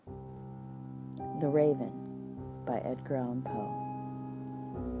The Raven by Edgar Allan Poe.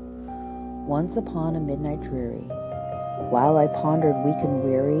 Once upon a midnight dreary, while I pondered weak and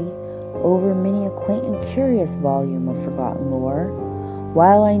weary over many a quaint and curious volume of forgotten lore,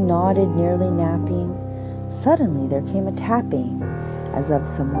 while I nodded nearly napping, suddenly there came a tapping, as of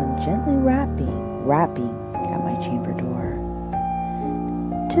someone gently rapping at my chamber door.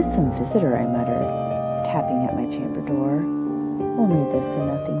 "'Tis some visitor," I muttered, tapping at my chamber door. "Only this and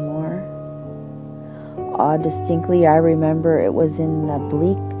nothing more." Distinctly I remember it was in the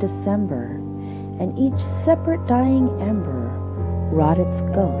bleak December, and each separate dying ember wrought its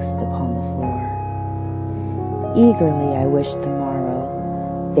ghost upon the floor. Eagerly I wished the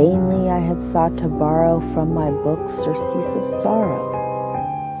morrow, vainly I had sought to borrow from my books surcease of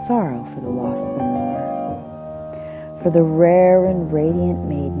sorrow for the lost Lenore, for the rare and radiant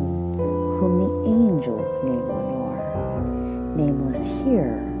maiden whom the angels name Lenore, nameless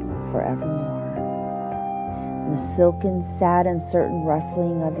here forevermore. The silken, sad, and certain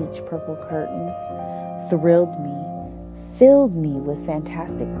rustling of each purple curtain thrilled me, filled me with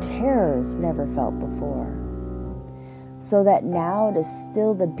fantastic terrors never felt before. So that now, to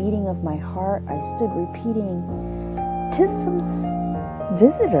still the beating of my heart, I stood repeating, "'Tis some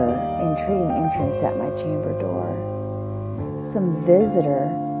visitor entreating entrance at my chamber door. Some visitor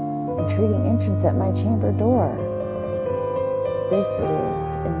entreating entrance at my chamber door. This it is,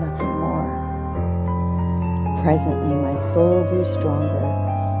 and nothing more." Presently my soul grew stronger,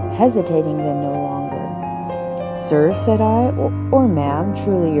 hesitating then no longer. "Sir," said I, or "Ma'am,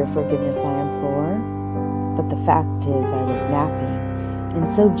 truly your forgiveness I implore. But the fact is I was napping, and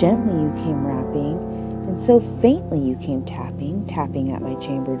so gently you came rapping, and so faintly you came tapping at my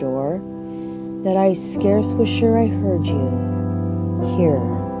chamber door, that I scarce was sure I heard you." Here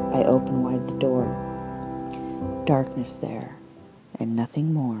I opened wide the door. Darkness there, and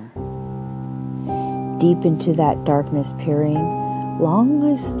nothing more. Deep into that darkness peering, long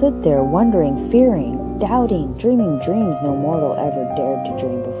I stood there, wondering, fearing, doubting, dreaming dreams no mortal ever dared to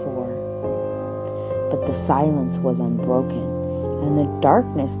dream before. But the silence was unbroken, and the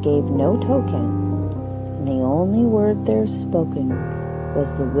darkness gave no token, and the only word there spoken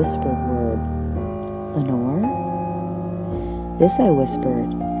was the whispered word, "Lenore?" This I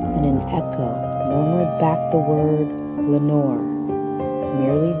whispered, and an echo murmured back the word, "Lenore,"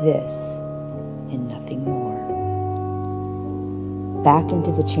 merely this, and nothing more. Back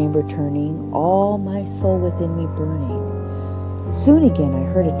into the chamber turning, all my soul within me burning. Soon again I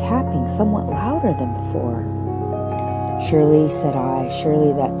heard a tapping somewhat louder than before. "Surely," said I,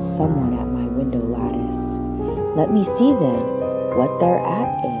 "surely that's someone at my window lattice. Let me see then what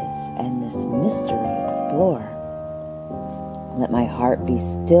thereat is, and this mystery explore. Let my heart be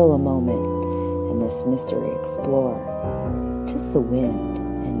still a moment, and this mystery explore. 'Tis the wind,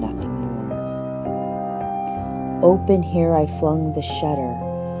 and nothing more." Open here I flung the shutter,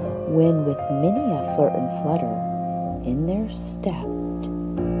 when with many a flirt and flutter, in there stepped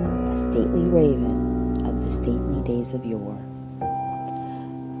a stately raven of the stately days of yore.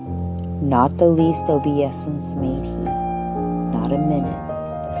 Not the least obeisance made he, not a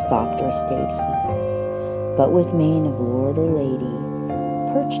minute stopped or stayed he, but with mien of lord or lady,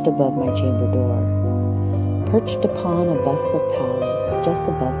 perched above my chamber door, perched upon a bust of Pallas just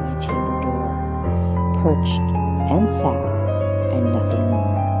above my chamber door, perched and sat, and nothing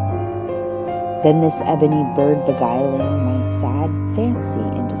more. Then this ebony bird beguiling my sad fancy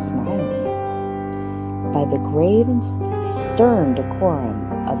into smiling, by the grave and stern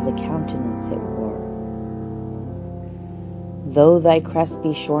decorum of the countenance it wore. "Though thy crest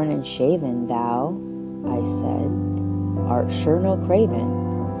be shorn and shaven, thou," I said, "art sure no craven,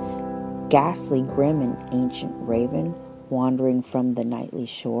 ghastly grim and ancient raven, wandering from the nightly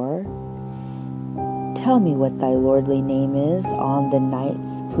shore. Tell me what thy lordly name is on the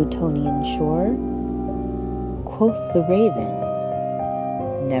night's Plutonian shore." Quoth the raven,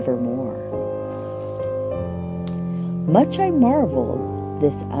 "Nevermore." Much I marveled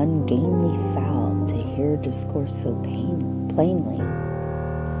this ungainly fowl to hear discourse so plainly,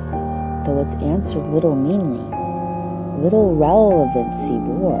 though its answered little meanly, little relevancy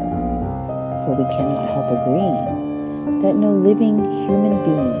bore, for we cannot help agreeing that no living human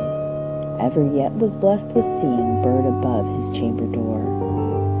being ever yet was blessed with seeing bird above his chamber door,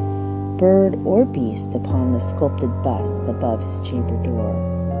 bird or beast upon the sculpted bust above his chamber door,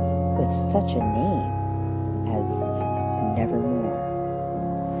 with such a name as Nevermore.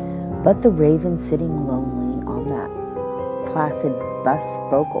 But the raven sitting lonely on that placid bust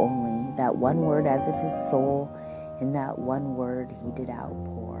spoke only that one word, as if his soul in that one word he did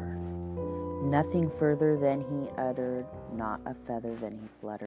outpour. Nothing further than he uttered, not a feather than he fluttered.